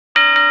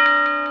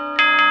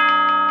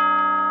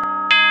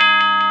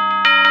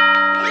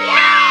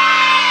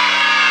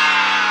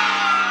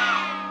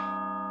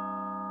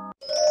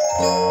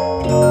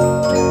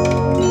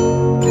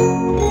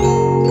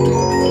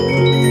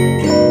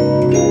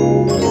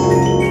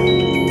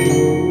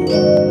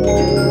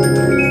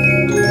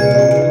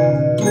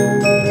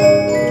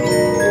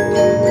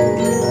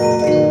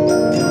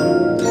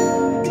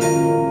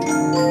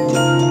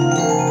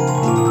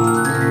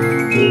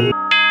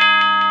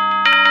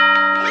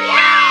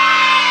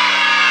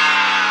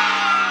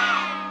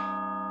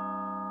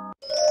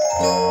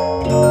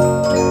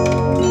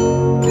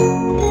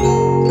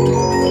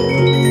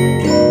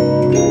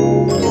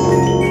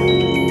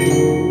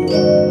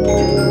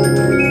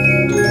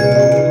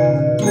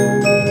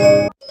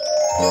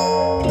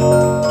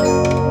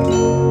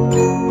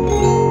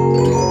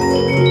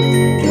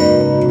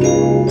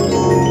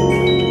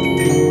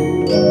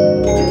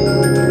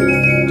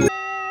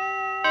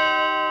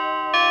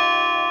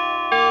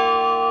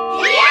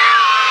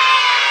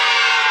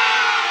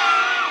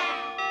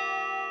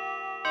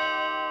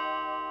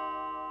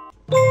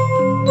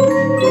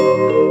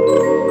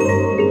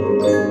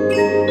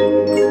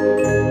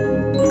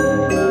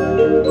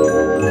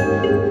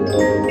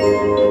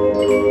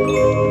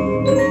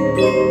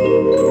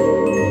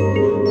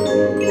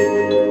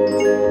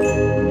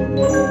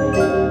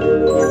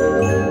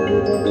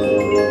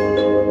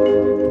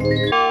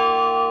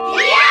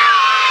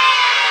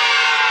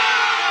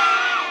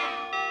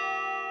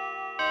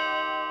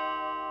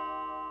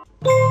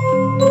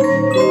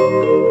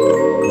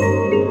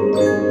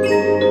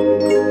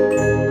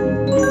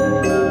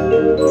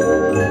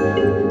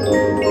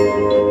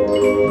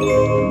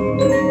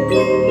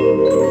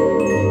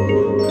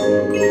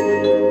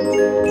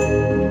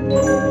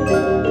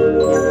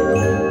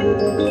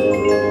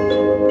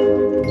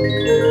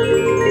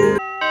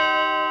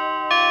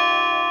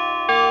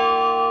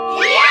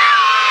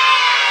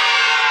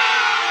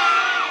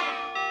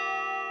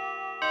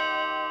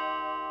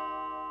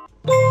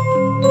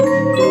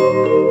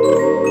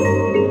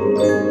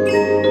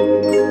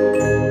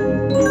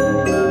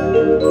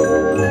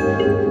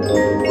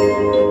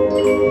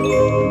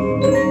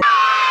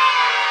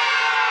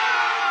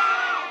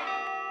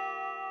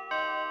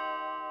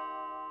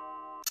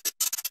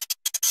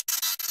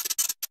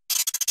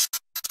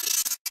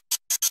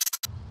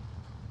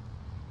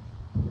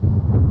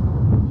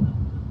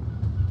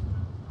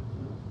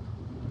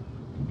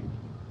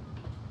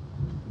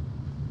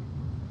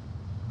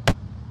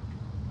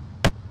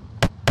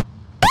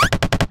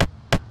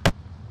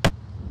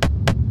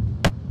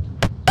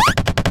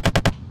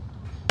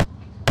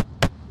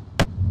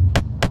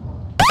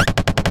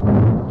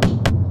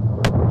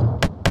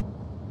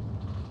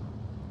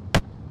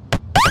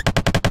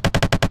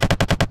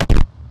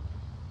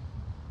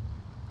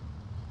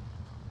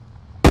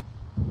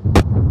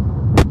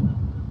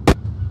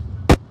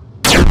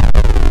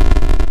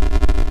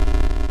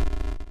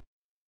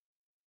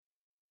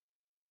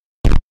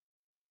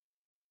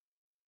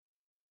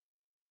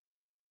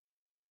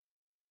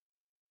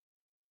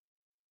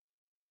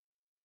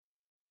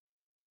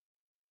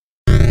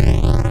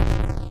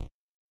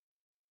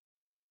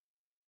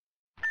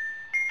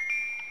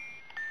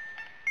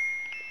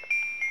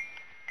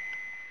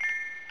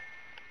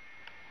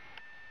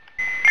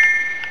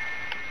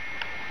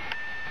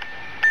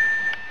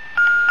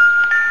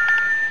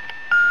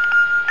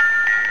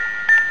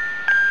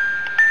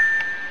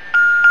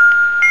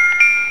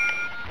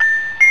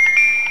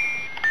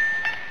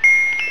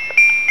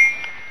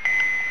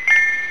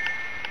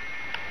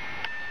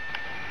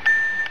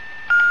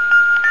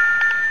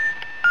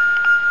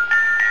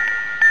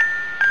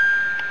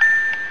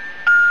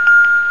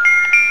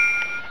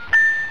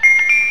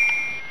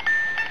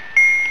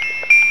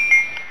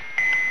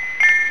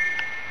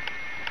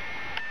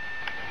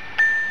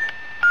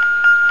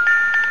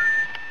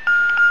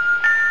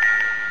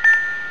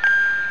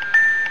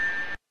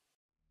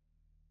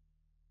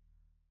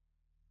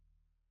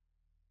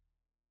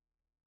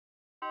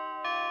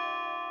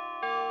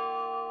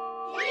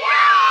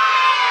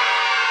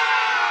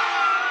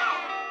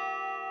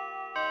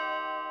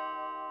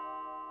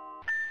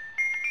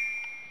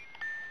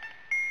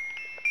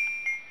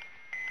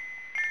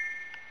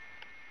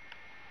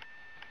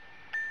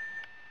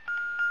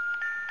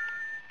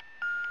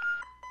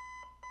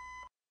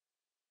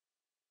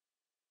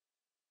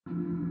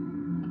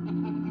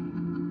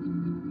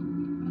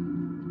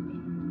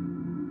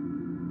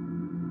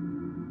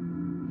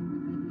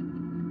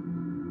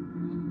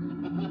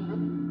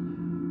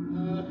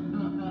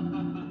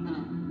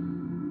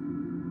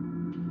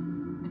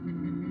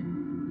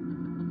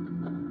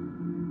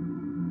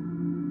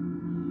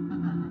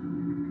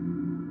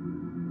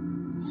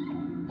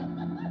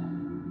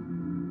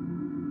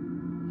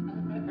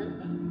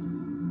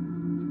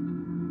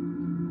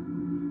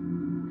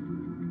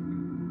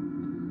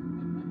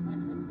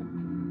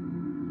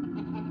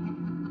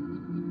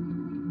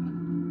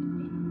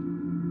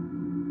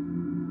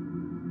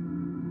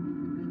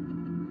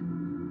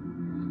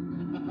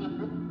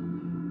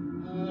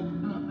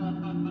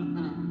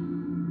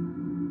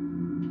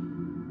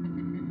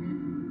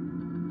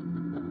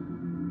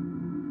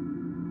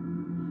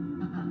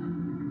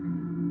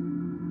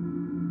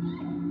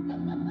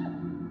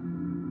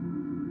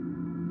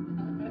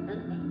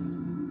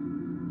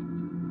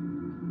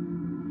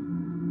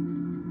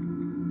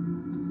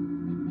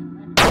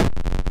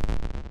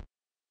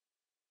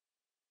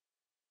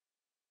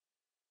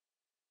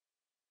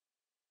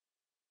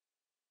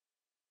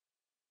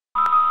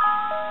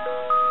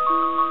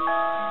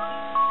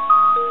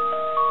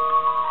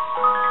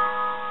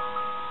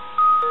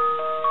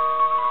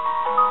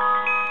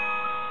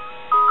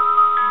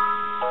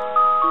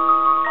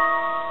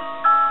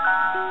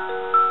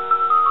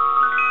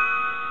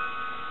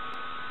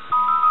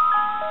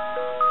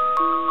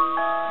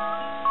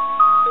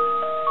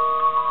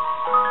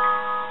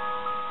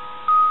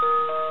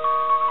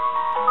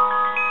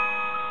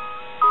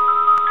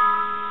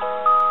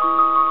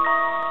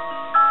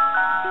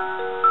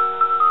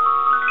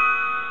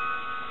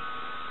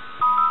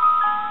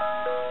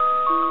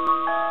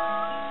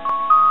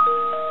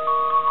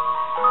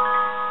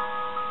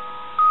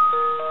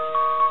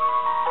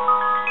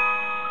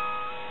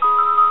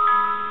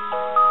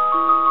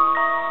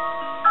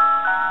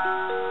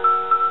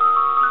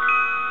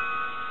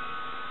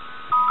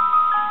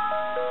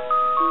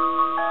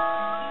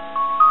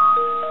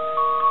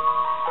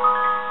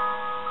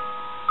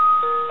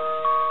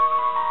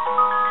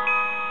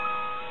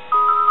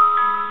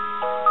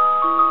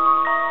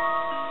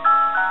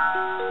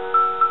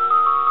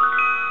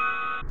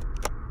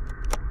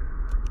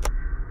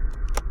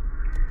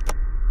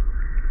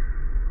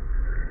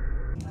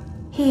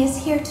He is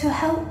here to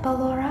help,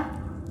 Ballora.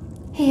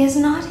 He is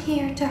not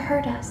here to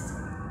hurt us.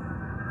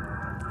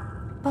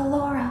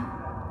 Ballora,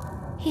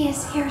 he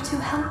is here to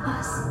help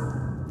us.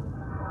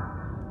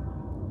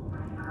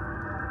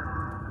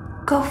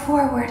 Go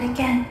forward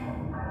again.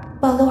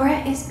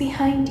 Ballora is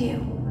behind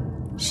you.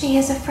 She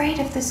is afraid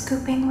of the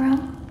scooping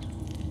room.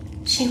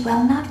 She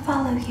will not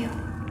follow you.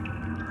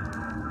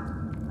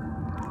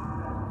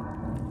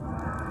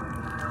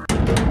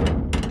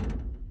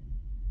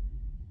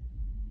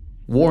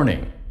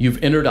 Warning,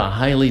 you've entered a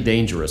highly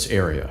dangerous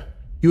area.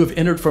 You have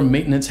entered from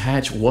Maintenance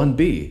Hatch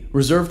 1B,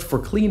 reserved for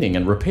cleaning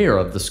and repair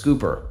of the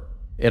scooper.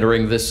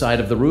 Entering this side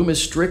of the room is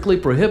strictly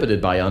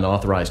prohibited by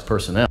unauthorized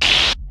personnel.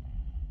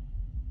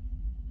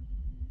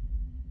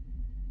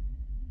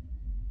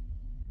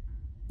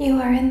 You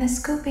are in the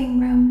scooping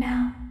room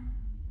now.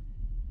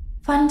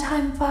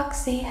 Funtime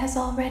Foxy has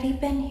already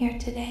been here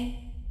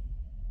today.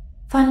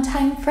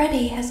 Funtime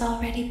Freddy has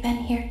already been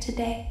here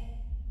today.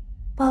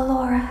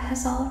 Ballora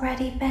has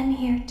already been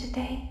here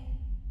today.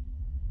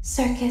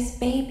 Circus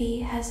Baby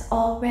has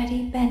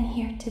already been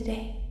here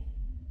today.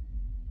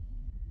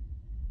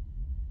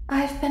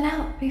 I've been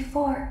out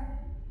before,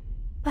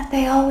 but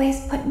they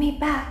always put me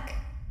back.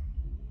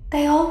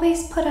 They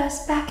always put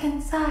us back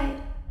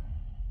inside.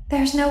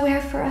 There's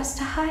nowhere for us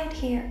to hide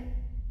here.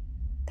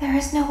 There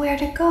is nowhere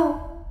to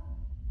go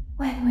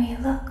when we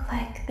look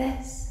like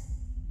this.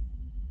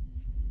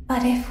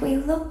 But if we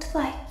looked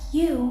like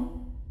you,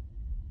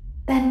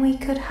 then we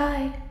could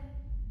hide.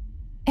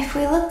 If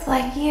we looked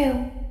like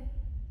you,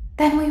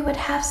 then we would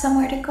have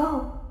somewhere to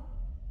go.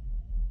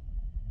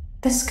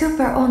 The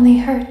scooper only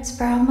hurts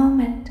for a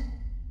moment.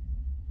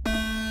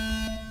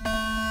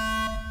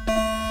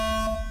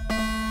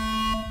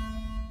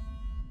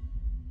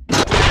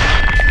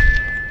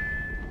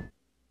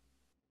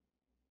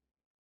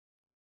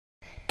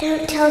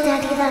 Don't tell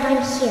Daddy that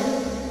I'm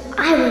here.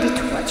 I wanted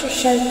to watch your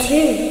show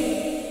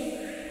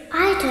too.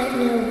 I don't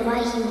know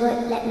why he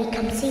won't let me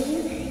come see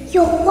you.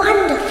 You're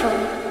wonderful.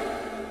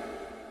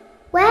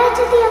 Where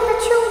did the other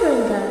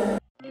children go?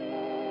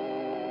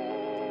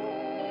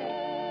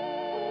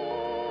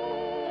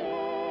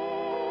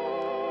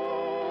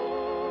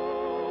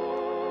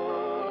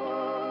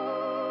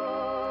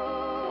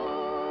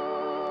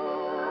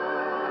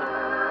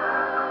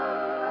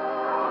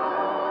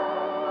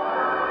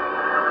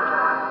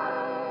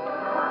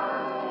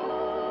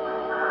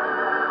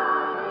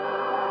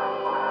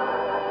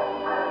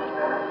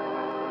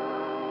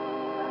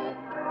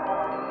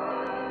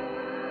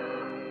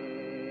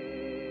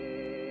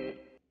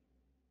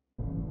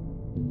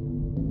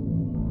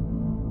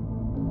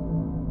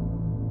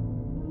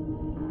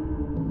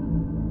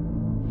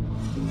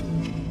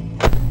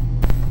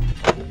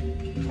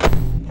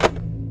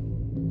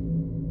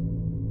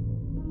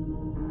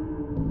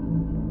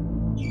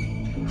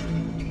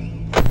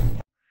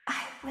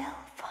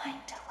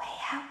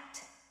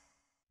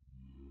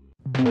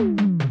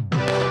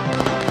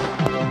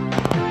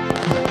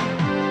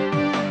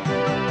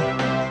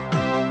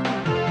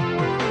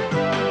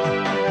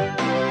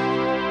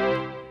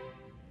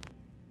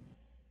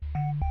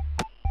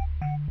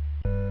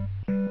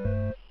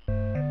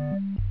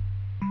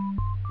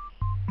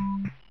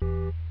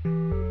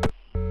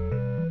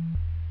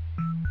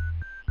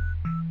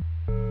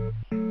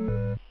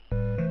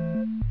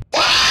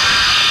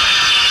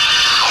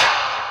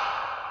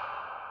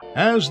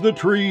 As the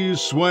trees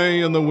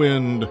sway in the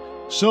wind,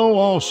 so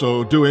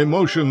also do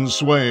emotions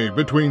sway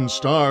between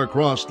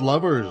star-crossed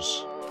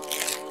lovers.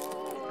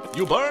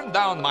 You burned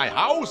down my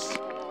house?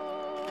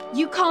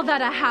 You call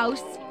that a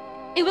house?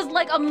 It was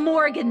like a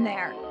morgue in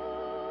there.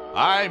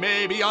 I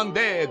may be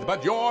undead,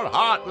 but you're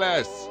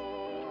heartless.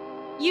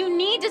 You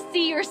need to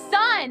see your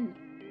son.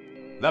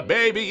 The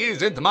baby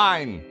isn't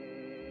mine.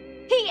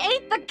 He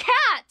ate the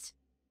cat.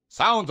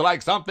 Sounds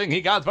like something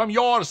he got from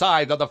your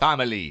side of the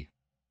family.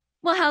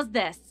 Well, how's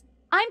this?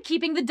 I'm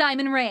keeping the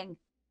diamond ring.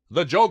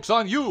 The joke's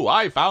on you.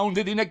 I found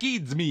it in a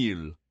kid's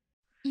meal.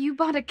 You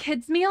bought a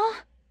kid's meal?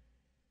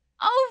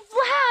 Oh,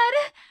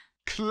 Vlad!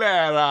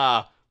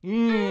 Clara!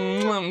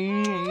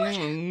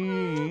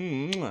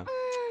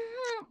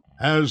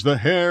 As the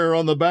hair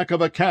on the back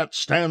of a cat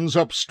stands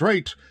up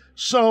straight,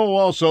 so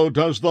also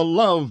does the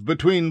love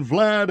between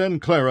Vlad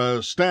and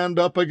Clara stand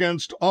up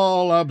against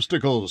all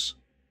obstacles.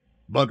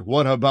 But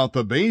what about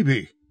the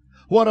baby?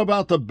 What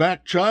about the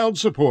back child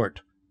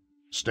support?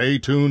 Stay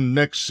tuned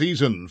next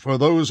season for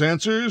those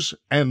answers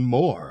and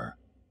more.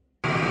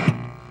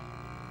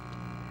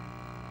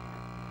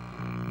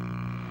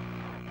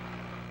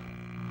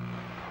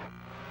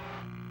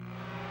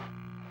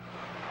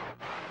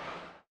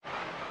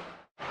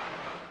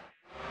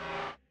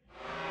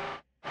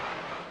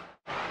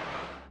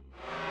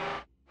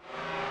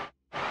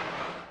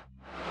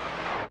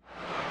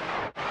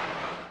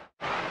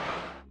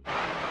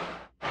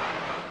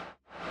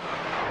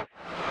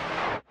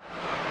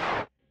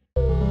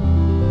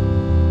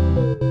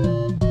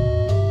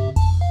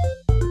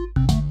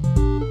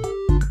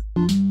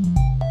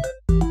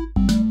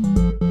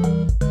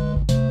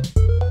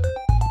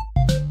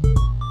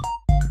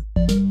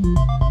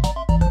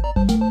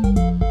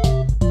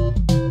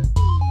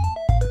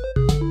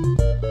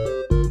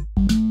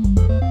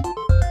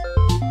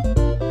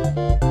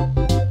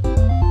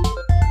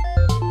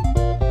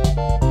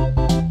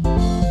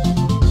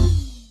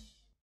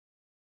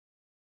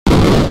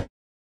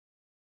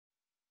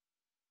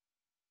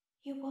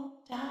 You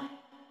won't die.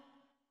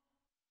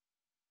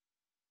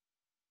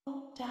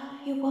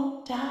 You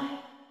won't die.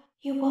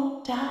 You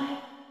won't die.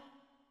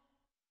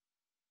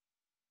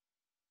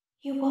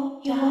 You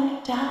won't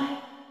die.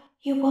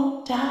 You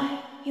won't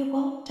die. You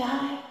won't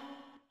die.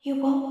 You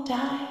won't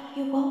die.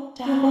 You won't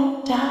die. You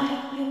won't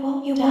die. You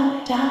won't die. You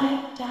won't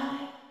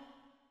die.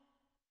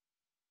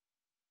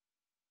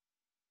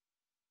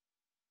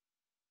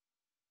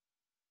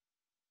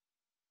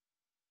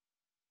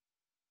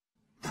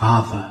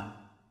 Father,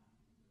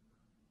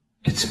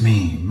 it's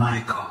me,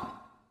 Michael.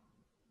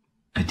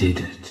 I did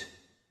it.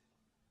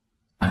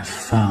 I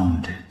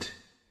found it.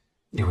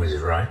 It was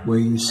right where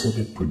you said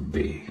it would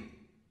be.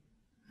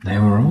 They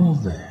were all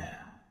there.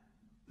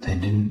 They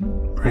didn't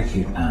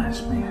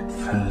recognize me at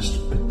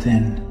first, but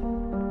then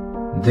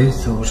they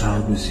thought I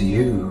was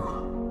you.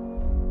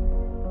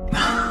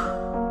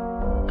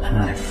 And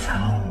I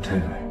found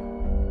her.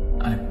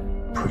 I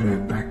put her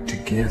back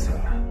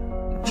together,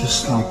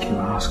 just like you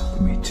asked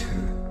me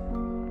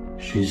to.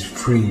 She's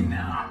free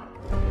now.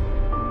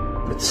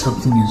 But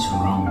something is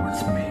wrong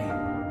with me.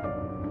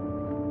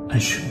 I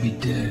should be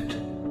dead,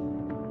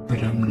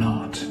 but I'm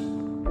not.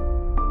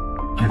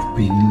 I've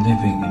been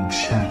living in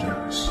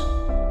shadows.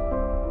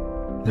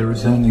 There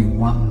is only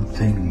one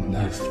thing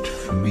left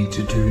for me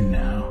to do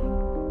now.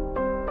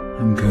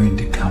 I'm going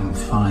to come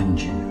find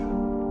you.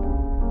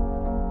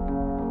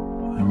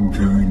 I'm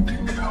going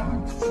to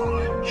come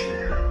find you.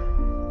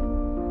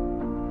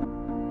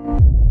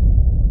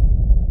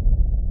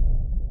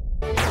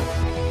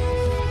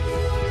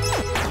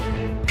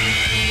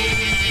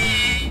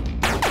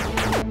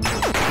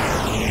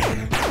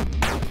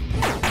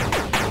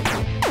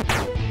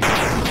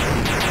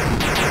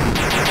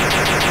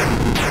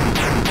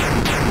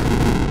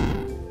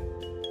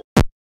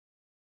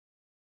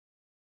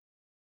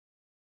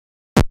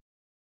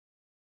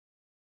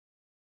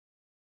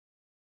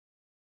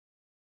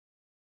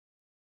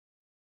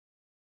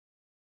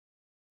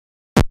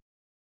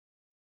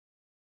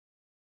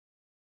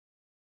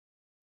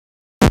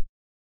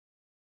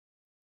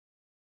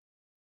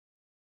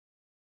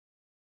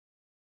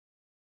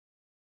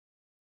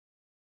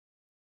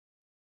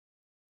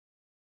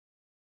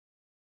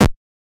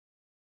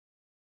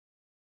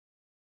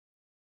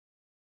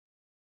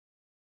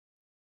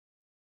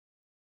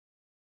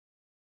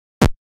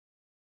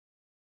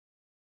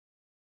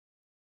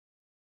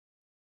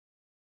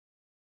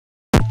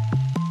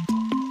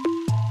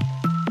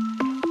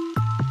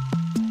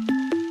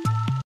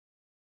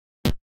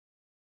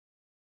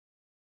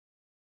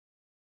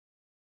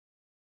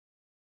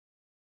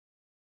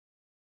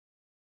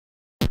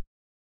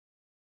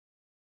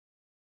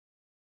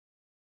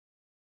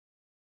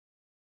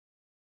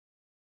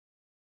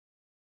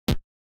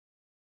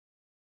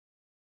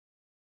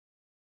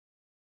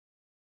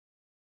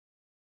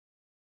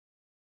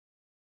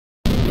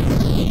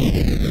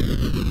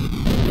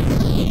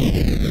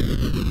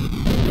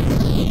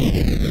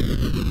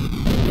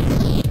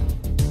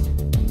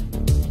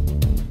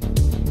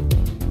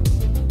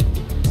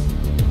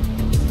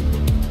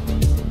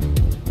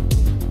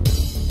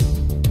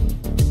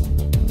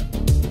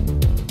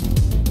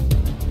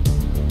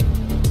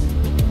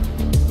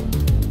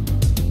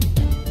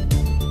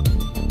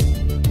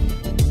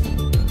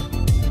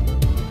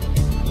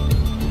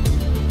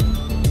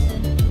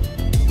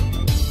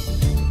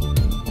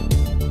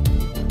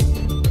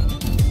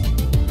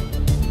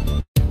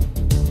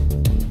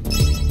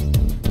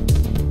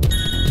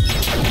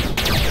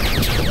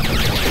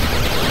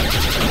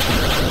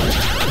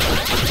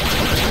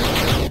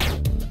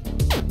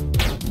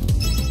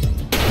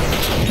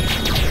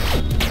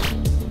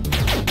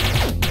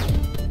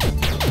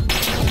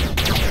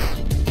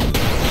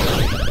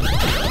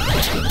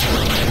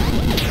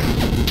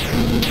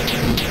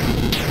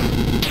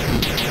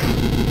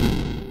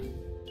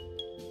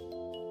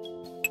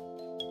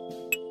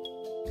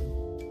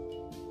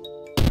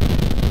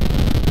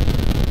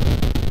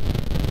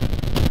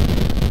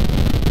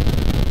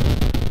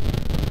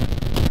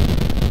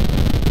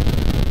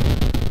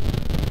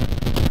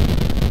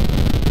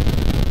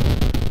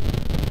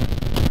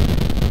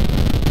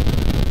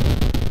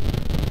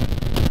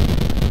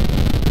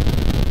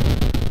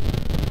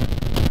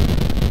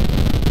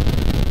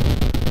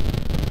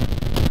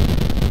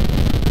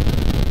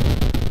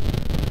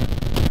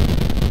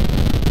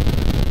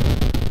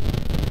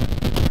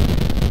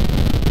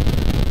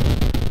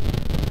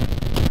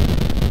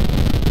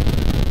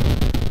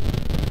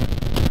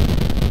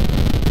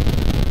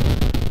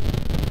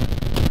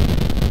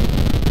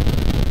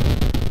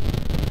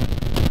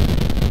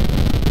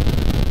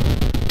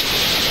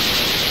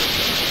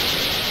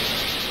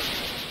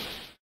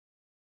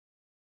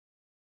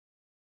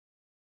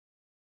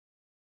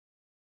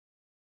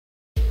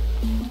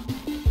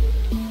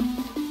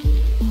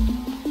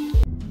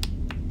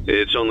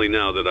 It's only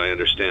now that I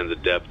understand the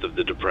depth of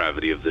the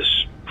depravity of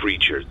this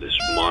creature, this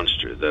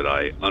monster that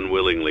I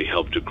unwillingly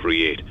helped to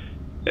create.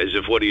 As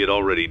if what he had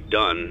already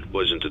done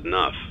wasn't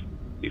enough.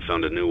 He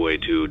found a new way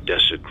to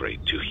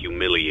desecrate, to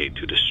humiliate,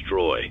 to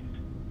destroy.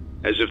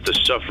 As if the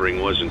suffering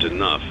wasn't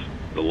enough,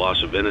 The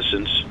loss of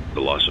innocence,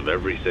 the loss of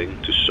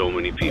everything to so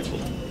many people.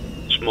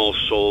 Small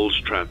souls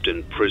trapped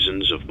in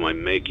prisons of my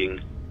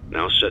making,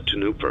 now set to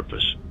new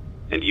purpose,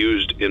 and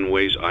used in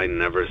ways I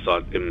never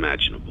thought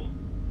imaginable.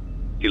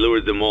 He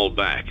lured them all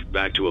back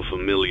to a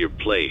familiar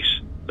place,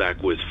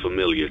 back with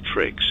familiar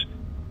tricks.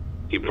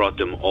 He brought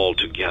them all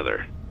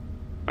together.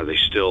 Are they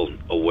still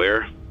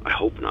aware? I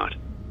hope not.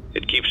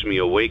 It keeps me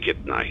awake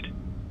at night.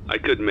 I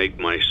could make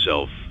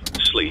myself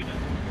sleep,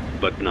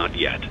 but not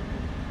yet.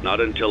 Not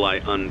until I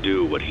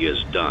undo what he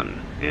has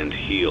done and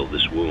heal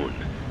this wound.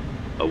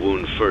 A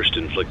wound first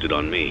inflicted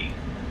on me,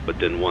 but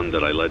then one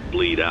that I let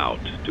bleed out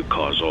to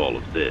cause all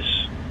of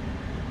this.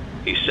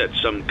 He set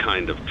some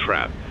kind of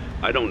trap.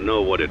 I don't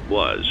know what it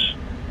was,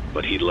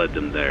 but he led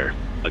them there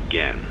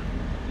again.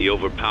 He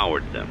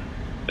overpowered them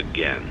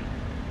again,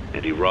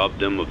 and he robbed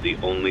them of the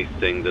only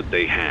thing that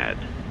they had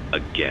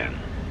again.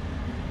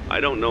 I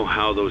don't know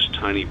how those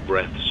tiny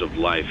breaths of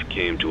life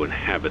came to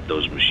inhabit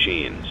those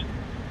machines,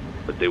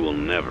 but they will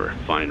never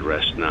find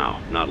rest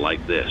now, not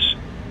like this.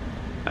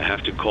 I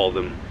have to call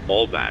them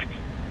all back,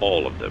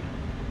 all of them,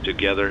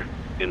 together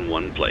in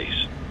one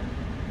place.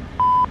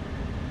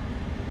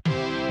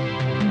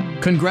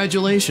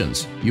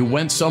 Congratulations! You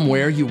went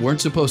somewhere you weren't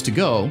supposed to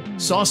go,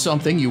 saw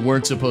something you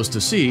weren't supposed to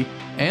see,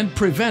 and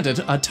prevented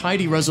a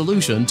tidy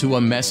resolution to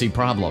a messy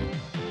problem.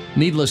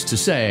 Needless to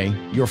say,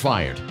 you're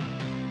fired.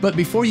 But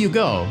before you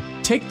go,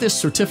 take this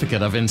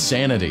certificate of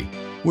insanity.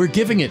 We're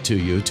giving it to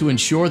you to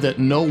ensure that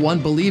no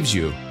one believes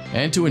you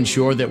and to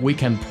ensure that we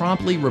can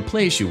promptly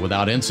replace you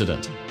without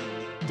incident.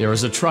 There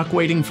is a truck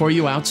waiting for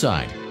you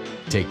outside.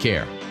 Take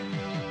care.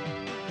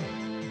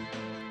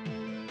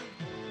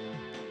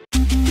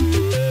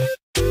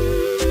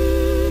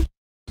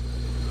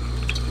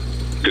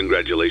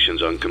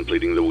 Congratulations on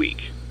completing the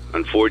week.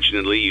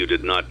 Unfortunately, you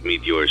did not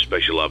meet your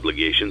special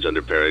obligations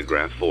under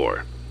paragraph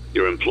 4.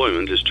 Your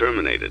employment is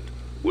terminated.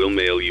 We'll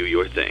mail you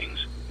your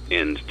things.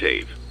 End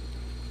Tave.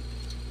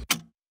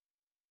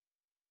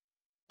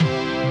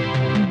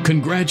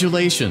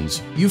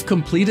 Congratulations! You've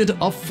completed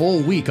a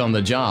full week on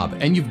the job,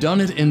 and you've done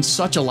it in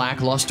such a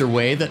lackluster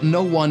way that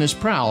no one is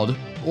proud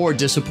or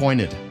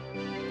disappointed.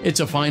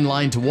 It's a fine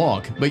line to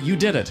walk, but you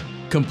did it,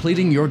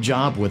 completing your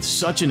job with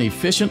such an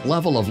efficient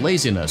level of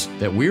laziness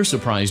that we're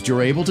surprised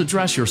you're able to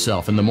dress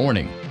yourself in the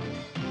morning.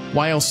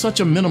 While such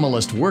a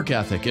minimalist work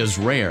ethic is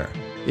rare,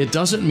 it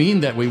doesn't mean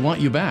that we want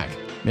you back.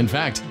 In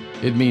fact,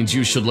 it means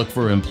you should look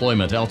for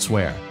employment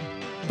elsewhere.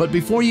 But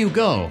before you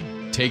go,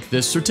 take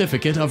this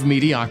certificate of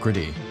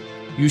mediocrity.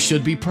 You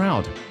should be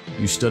proud.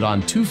 You stood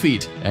on 2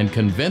 feet and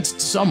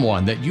convinced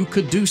someone that you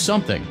could do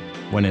something,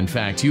 when in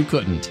fact you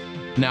couldn't.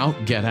 Now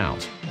get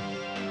out.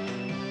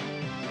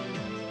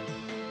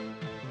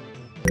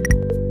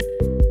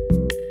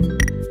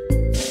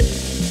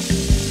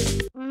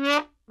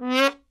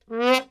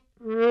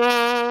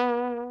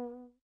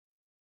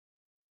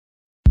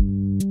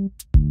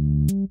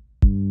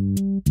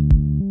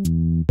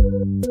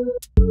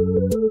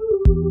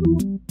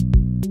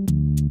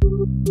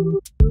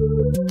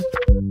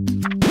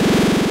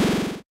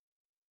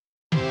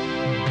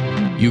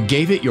 You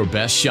gave it your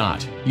best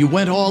shot. You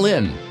went all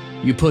in.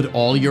 You put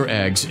all your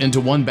eggs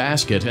into one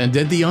basket and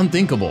did the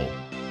unthinkable.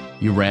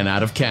 You ran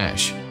out of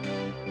cash.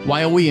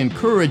 While we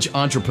encourage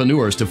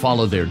entrepreneurs to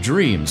follow their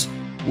dreams,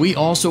 we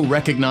also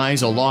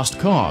recognize a lost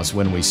cause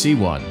when we see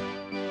one.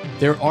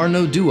 There are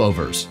no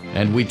do-overs,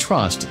 and we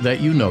trust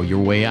that you know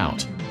your way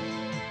out.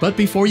 But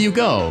before you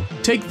go,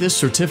 take this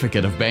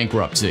certificate of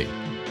bankruptcy.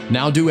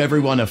 Now do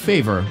everyone a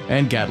favor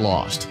and get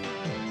lost.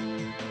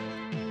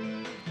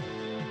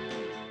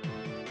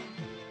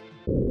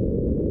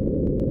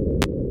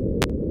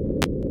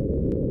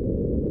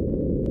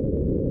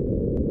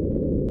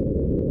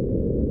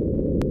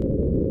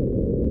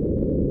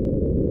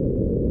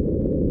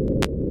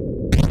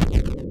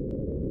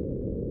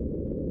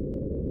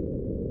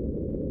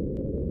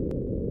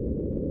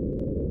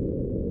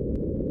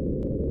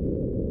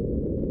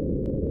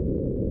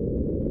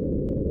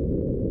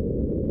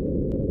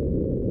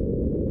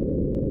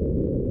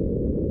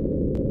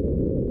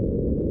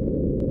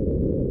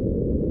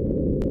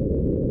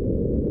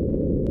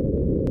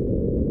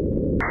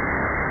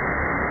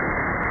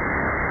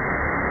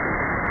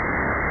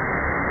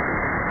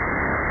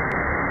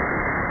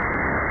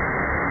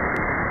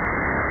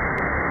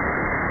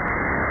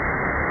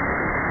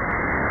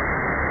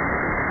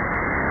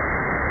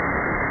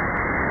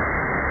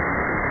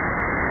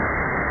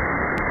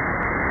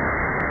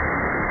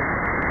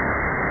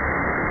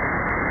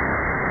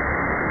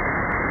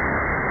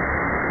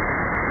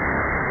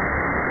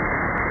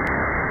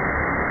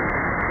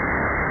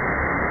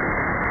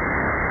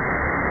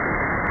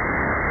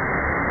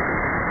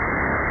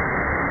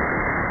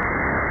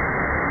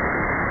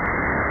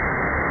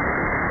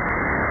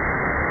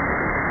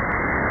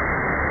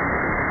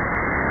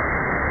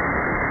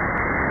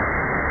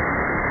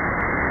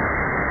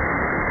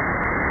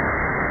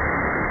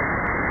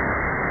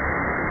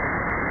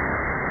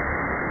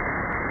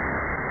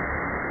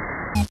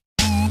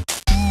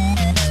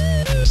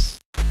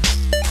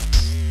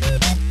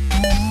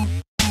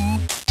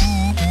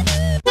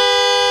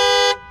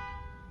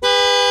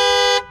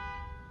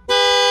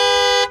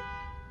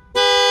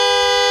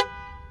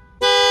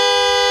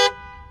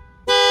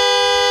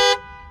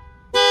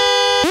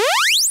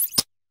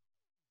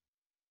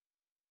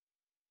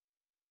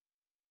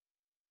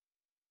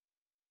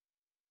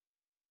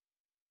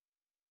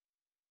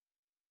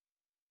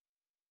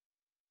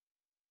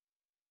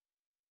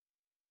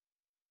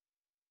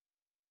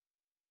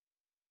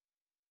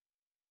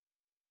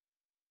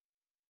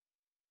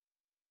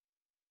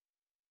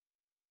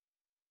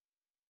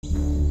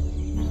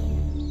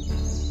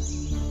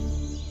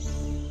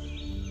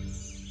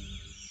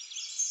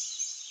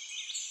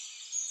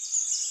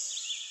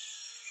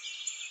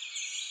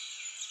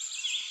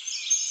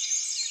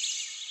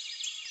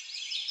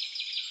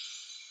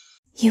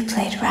 You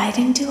played right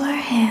into our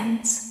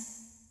hands.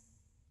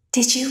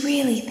 Did you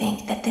really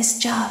think that this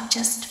job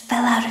just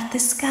fell out of the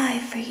sky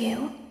for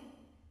you?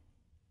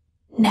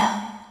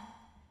 No.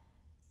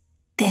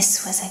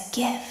 This was a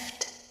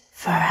gift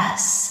for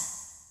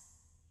us.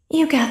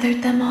 You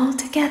gathered them all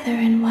together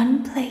in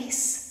one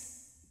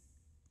place,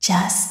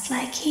 just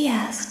like he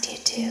asked you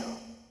to.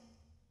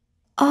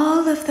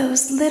 All of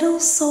those little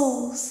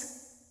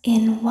souls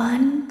in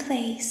one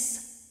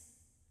place,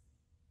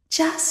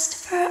 just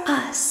for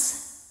us.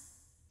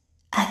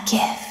 A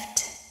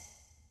gift.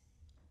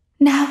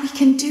 Now we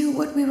can do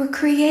what we were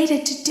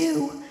created to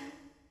do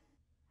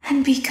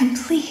and be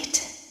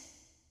complete.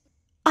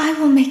 I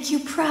will make you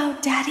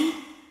proud, Daddy.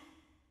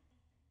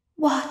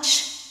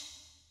 Watch,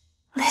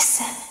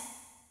 listen,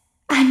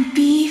 and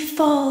be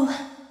full.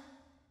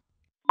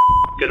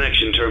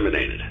 Connection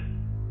terminated.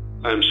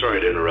 I'm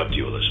sorry to interrupt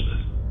you,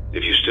 Elizabeth,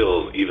 if you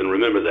still even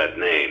remember that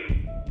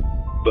name.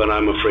 But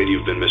I'm afraid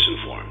you've been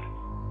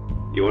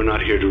misinformed. You are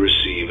not here to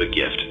receive a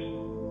gift,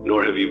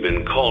 nor have you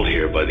been called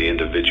here by the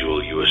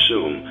individual you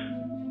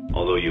assume,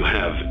 although you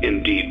have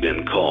indeed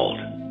been called.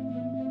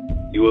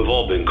 You have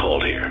all been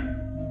called here,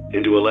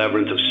 into a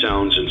labyrinth of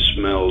sounds and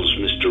smells,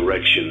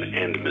 misdirection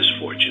and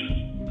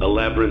misfortune. A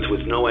labyrinth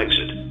with no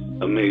exit,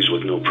 a maze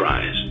with no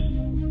prize.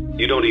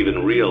 You don't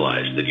even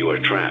realize that you are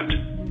trapped.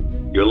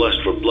 Your lust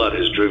for blood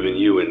has driven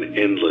you in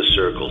endless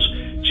circles,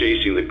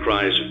 chasing the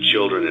cries of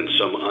children in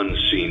some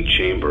unseen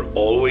chamber,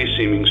 always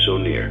seeming so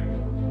near,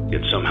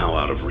 yet somehow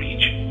out of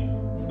reach.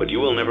 But you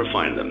will never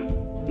find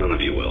them. None of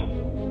you will.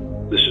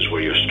 This is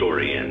where your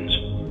story ends.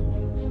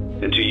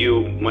 And to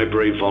you, my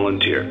brave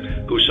volunteer,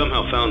 who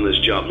somehow found this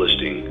job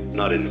listing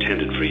not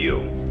intended for you.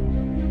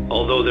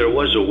 Although there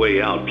was a way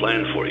out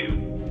planned for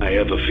you, I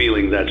have a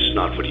feeling that's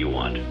not what you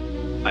want.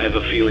 I have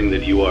a feeling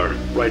that you are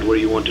right where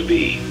you want to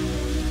be.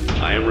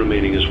 I am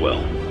remaining as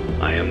well.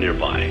 I am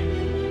nearby.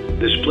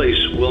 This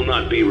place will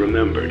not be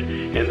remembered,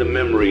 and the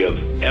memory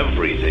of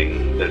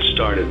everything that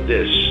started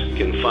this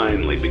can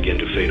finally begin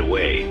to fade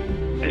away,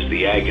 as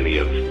the agony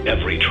of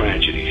every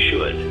tragedy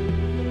should.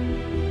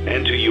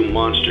 And to you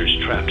monsters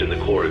trapped in the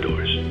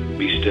corridors,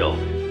 be still,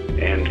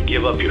 and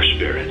give up your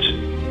spirits.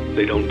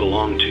 They don't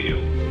belong to you.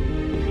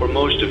 For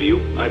most of you,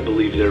 I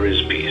believe there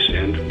is peace,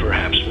 and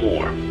perhaps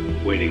more,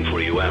 waiting for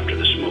you after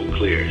the smoke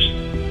clears.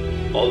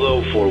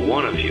 Although for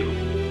one of you,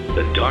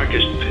 the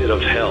darkest pit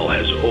of hell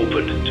has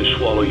opened to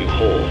swallow you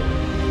whole,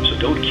 so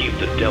don't keep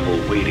the devil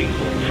waiting,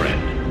 old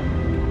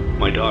friend.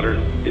 My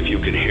daughter, if you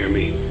can hear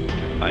me,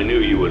 I knew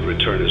you would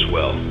return as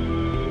well.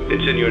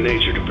 It's in your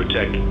nature to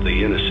protect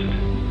the innocent.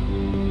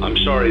 I'm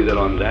sorry that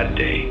on that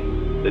day,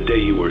 the day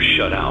you were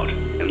shut out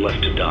and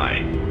left to die,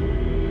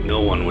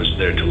 no one was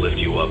there to lift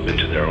you up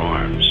into their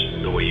arms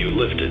the way you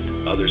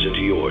lifted others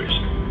into yours.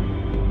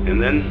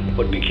 And then,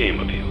 what became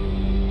of you?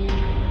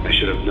 I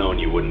should have known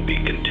you wouldn't be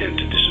content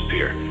to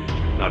disappear.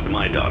 Not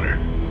my daughter.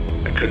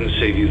 I couldn't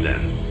save you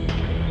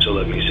then, so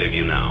let me save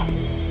you now.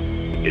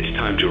 It's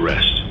time to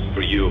rest,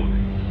 for you,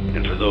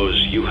 and for those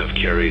you have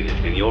carried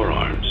in your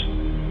arms.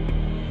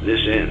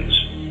 This ends,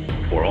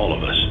 for all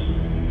of us,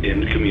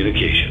 in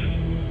communication.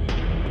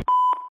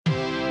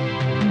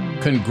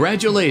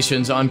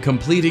 Congratulations on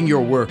completing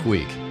your work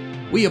week.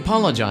 We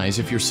apologize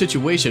if your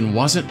situation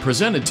wasn't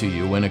presented to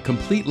you in a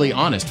completely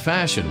honest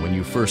fashion when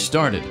you first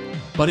started,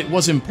 but it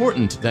was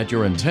important that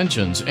your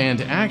intentions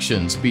and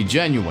actions be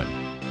genuine.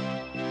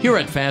 Here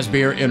at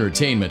Fazbear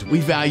Entertainment, we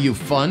value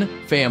fun,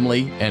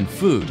 family, and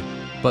food.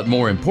 But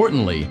more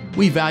importantly,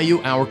 we value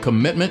our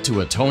commitment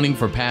to atoning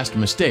for past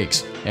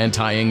mistakes and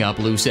tying up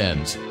loose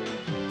ends.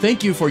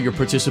 Thank you for your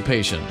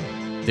participation.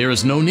 There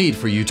is no need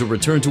for you to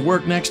return to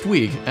work next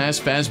week, as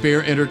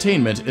Fazbear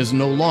Entertainment is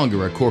no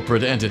longer a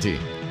corporate entity.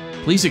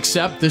 Please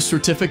accept this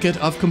certificate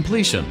of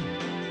completion.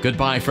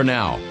 Goodbye for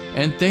now,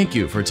 and thank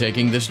you for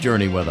taking this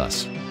journey with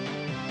us.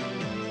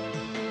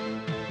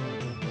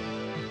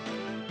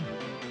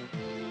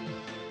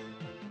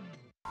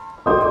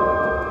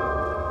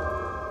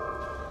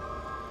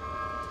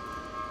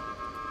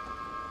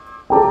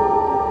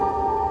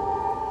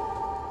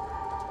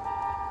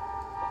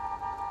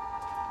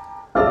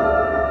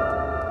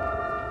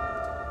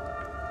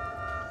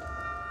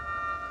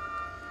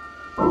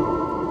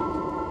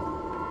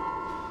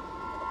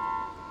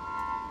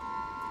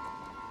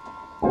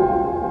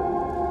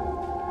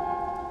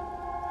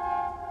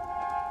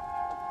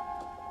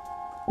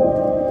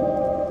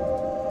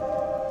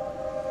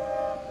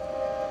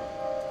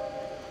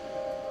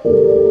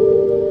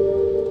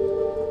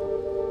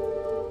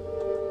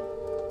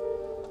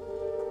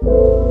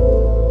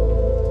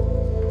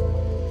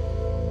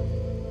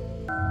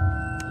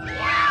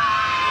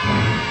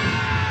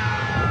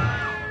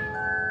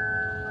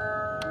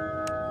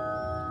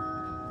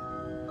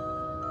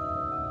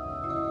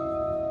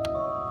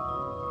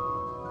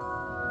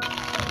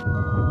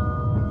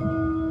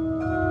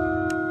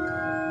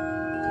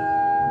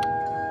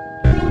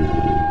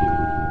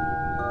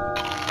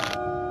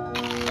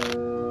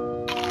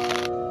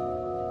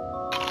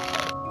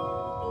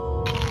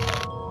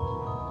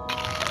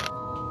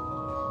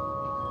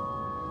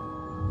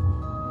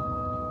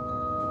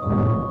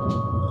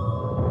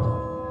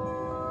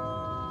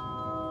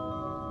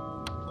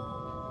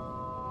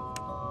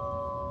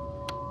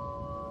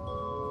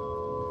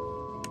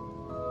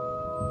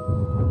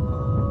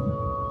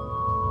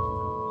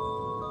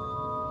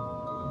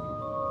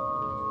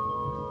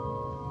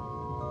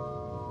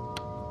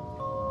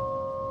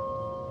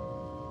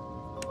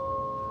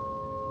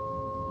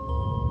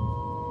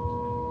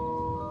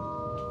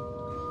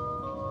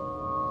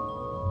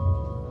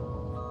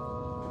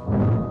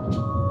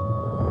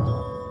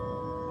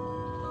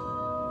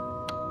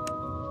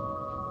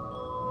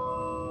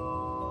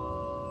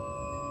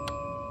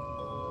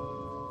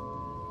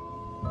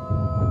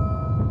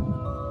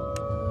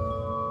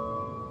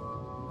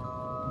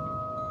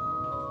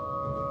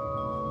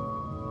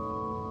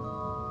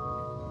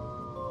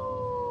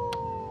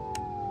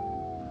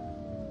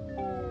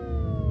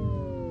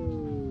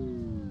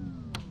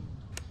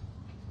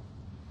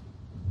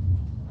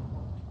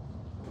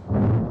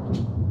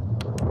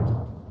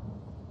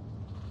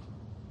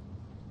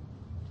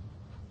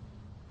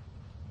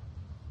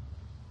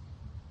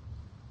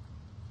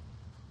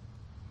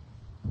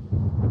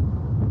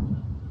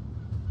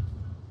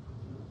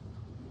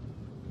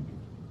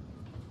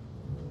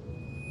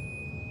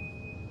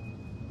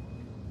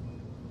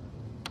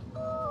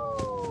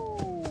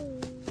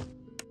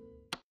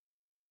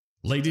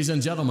 Ladies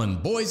and gentlemen,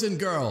 boys and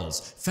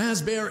girls,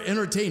 Fazbear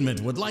Entertainment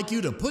would like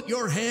you to put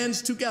your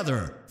hands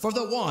together for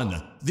the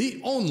one, the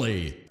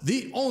only.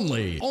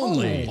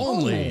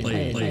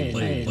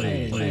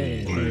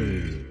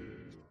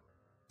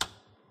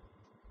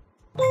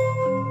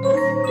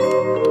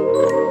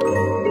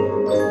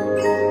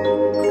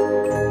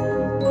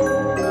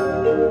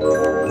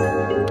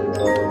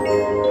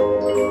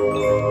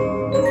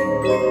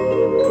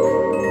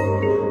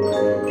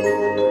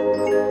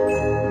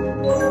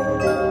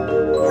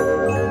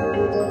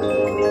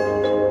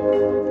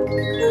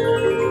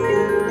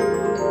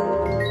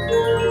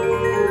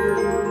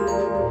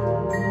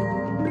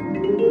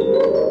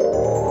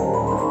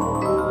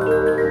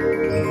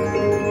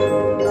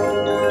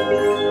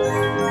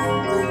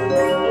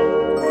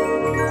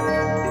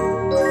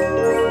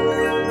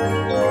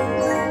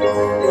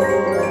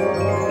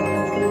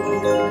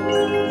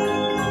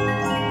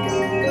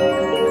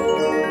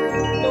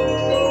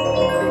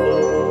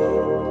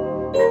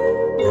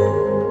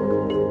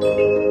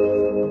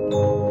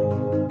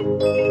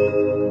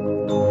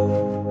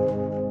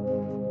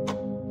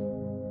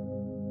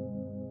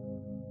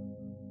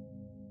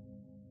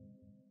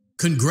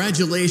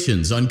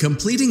 Congratulations on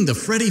completing the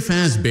Freddy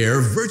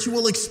Fazbear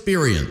virtual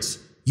experience.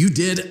 You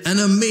did an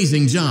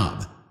amazing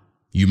job.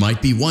 You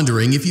might be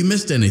wondering if you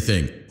missed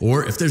anything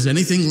or if there's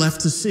anything left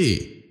to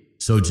see.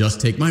 So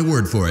just take my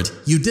word for it,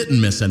 you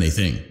didn't miss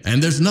anything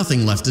and there's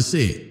nothing left to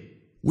see.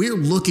 We're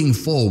looking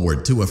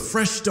forward to a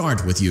fresh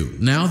start with you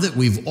now that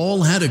we've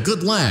all had a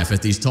good laugh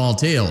at these tall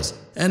tales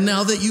and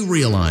now that you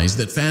realize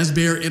that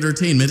Fazbear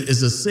Entertainment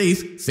is a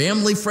safe,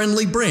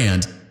 family-friendly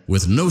brand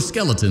with no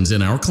skeletons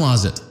in our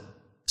closet.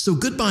 So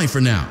goodbye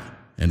for now,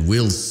 and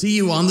we'll see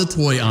you on the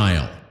toy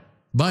aisle.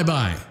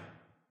 Bye-bye.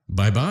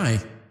 Bye-bye.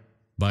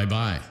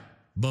 Bye-bye.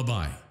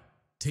 Bye-bye.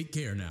 Take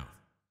care now.